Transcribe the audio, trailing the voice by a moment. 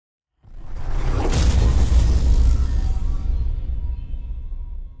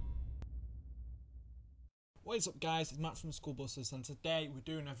What is up guys, it's Matt from School Buses and today we're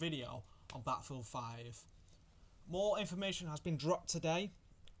doing a video on Battlefield 5. More information has been dropped today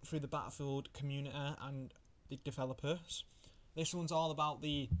through the Battlefield community and the developers. This one's all about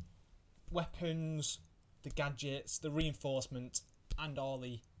the weapons, the gadgets, the reinforcement and all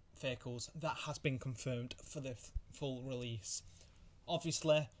the vehicles that has been confirmed for the full release.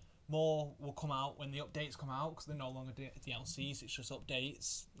 Obviously more will come out when the updates come out because they're no longer DLCs, it's just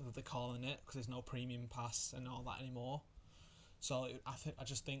updates that they're calling it because there's no premium pass and all that anymore. So I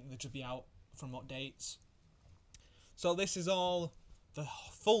just think they should be out from updates. So this is all the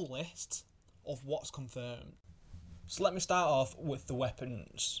full list of what's confirmed. So let me start off with the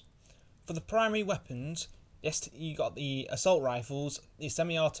weapons. For the primary weapons, yes, you got the assault rifles, the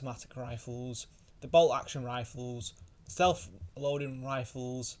semi-automatic rifles, the bolt action rifles, self-loading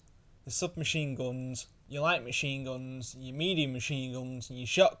rifles, the submachine guns, your light machine guns, your medium machine guns, your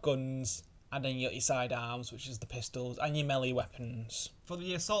shotguns, and then you got your sidearms, which is the pistols, and your melee weapons. For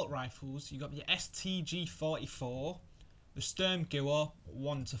the assault rifles, you got the STG-44, the Sturmgewehr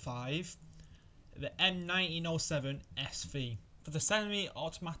 1-5, the M1907 SV. For the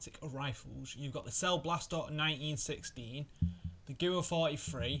semi-automatic rifles, you've got the Cell Blaster 1916, the Gewehr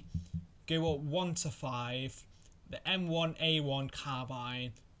 43, Gewehr 1-5, the M1A1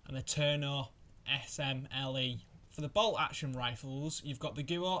 carbine, and the Turner SMLE. For the bolt action rifles, you've got the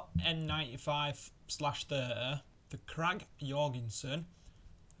Gewehr N95/30, the Krag Jorgensen,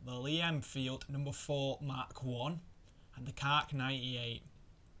 the Lee Enfield No. 4 Mark 1, and the Kark 98.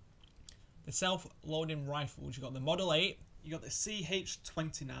 The self-loading rifles, you've got the Model 8, you got the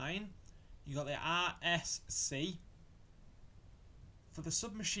CH-29, you got the RSC. For the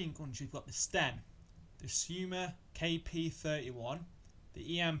submachine guns, you've got the STEM, the Suma KP31,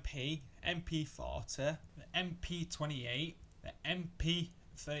 the EMP, MP40, the MP28, the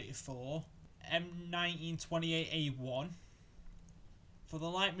MP34, M1928A1. For the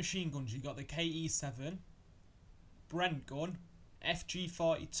light machine guns, you got the KE7, Brent gun,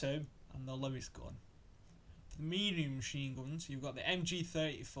 FG42, and the Lewis gun. For the medium machine guns, you've got the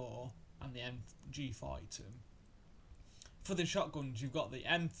MG34 and the MG42. For the shotguns, you've got the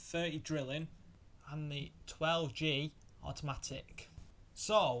M30 drilling and the 12G automatic.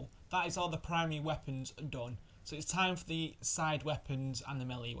 So that is all the primary weapons done. So it's time for the side weapons and the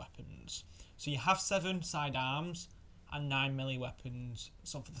melee weapons. So you have 7 sidearms and 9 melee weapons.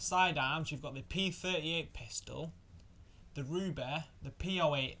 So for the sidearms, you've got the P38 pistol, the Ruber, the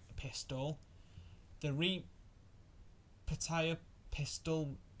P08 pistol, the Repetire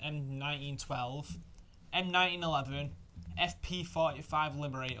pistol M1912, M1911, FP45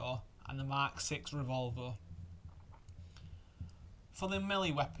 Liberator, and the Mark 6 revolver. For the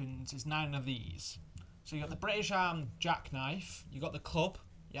melee weapons, is 9 of these. So you got the British Arm jackknife, you got the club,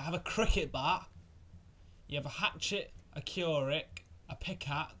 you have a cricket bat, you have a hatchet, a Keurig, a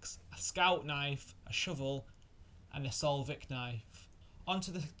pickaxe, a scout knife, a shovel, and a Solvik knife.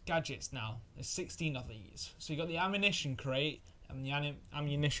 Onto the gadgets now. There's 16 of these. So you got the ammunition crate and the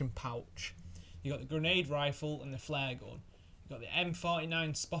ammunition pouch. You got the grenade rifle and the flare gun. You got the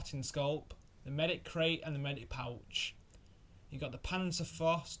M49 spotting scope, the medic crate and the medic pouch. You got the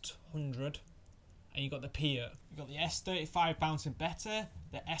Panzerfaust 100, and you got the Pier. You got the S35 bouncing better,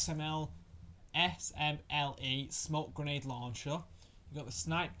 the SMLE smoke grenade launcher. You got the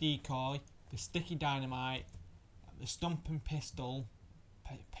snipe decoy, the sticky dynamite, the stumping pistol,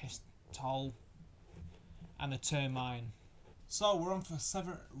 and the termine. So we're on for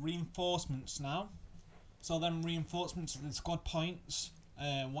 7 reinforcements now. So then reinforcements are the squad points,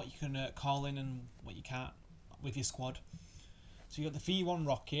 what you can call in and what you can't with your squad. So you got the V1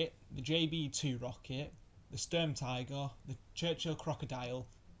 rocket, the JB2 rocket, the Sturm Tiger, the Churchill Crocodile,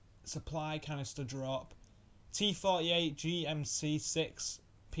 supply canister drop, T48 GMC6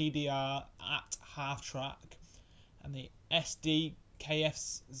 PDR at half track, and the SD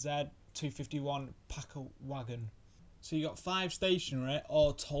KFZ 251 Packer wagon. So you got 5 stationary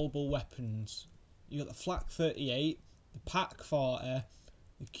or towable weapons. You got the Flak 38, the Pack 40,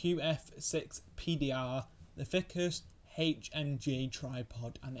 the QF6 PDR, the Vickers HMG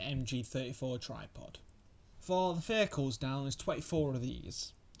tripod, and the MG34 tripod. For the vehicles down, there's 24 of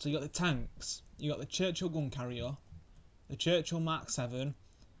these. So you got the tanks, you got the Churchill gun carrier, the Churchill Mark 7,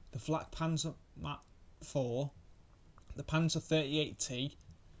 the Flak Panzer Mark 4, the Panzer 38T,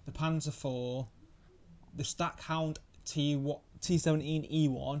 the Panzer 4, the Stackhound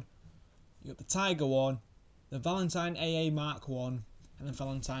T17E1, you got the Tiger 1, the Valentine AA Mark 1, and the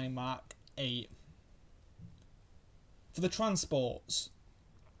Valentine Mark 8. For the transports,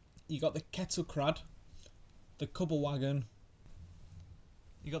 you got the Kettlecrad, the Cubble wagon,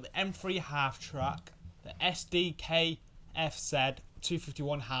 you got the M3 half track, the SDKFZ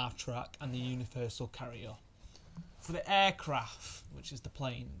 251 half track and the universal carrier. For the aircraft, which is the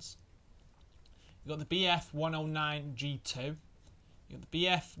planes, you've got the BF 109G2, you've got the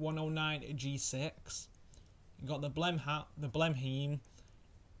BF 109G6, you've got the Blenheim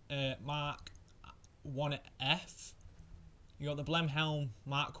Mark 1F, you've got the Blenheim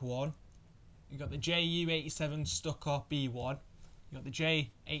Mark 1, you've got the JU87 Stucker B1, you've got the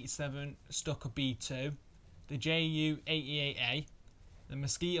J87 Stucker B2, the JU88A, the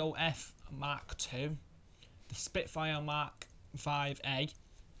Mosquito F Mark 2, the Spitfire Mark 5A,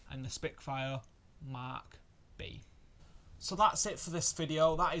 and the Spitfire Mark B. So that's it for this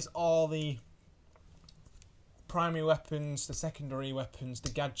video. That is all the primary weapons, the secondary weapons, the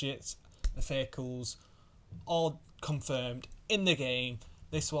gadgets, the vehicles, all confirmed in the game.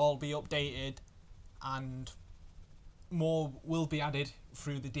 This will all be updated and more will be added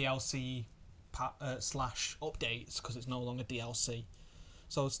through the DLC slash updates, because it's no longer DLC.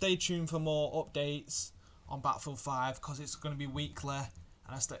 So stay tuned for more updates on Battlefield 5, because it's going to be weekly, and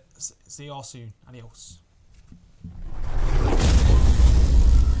I'll see you all soon. Adios.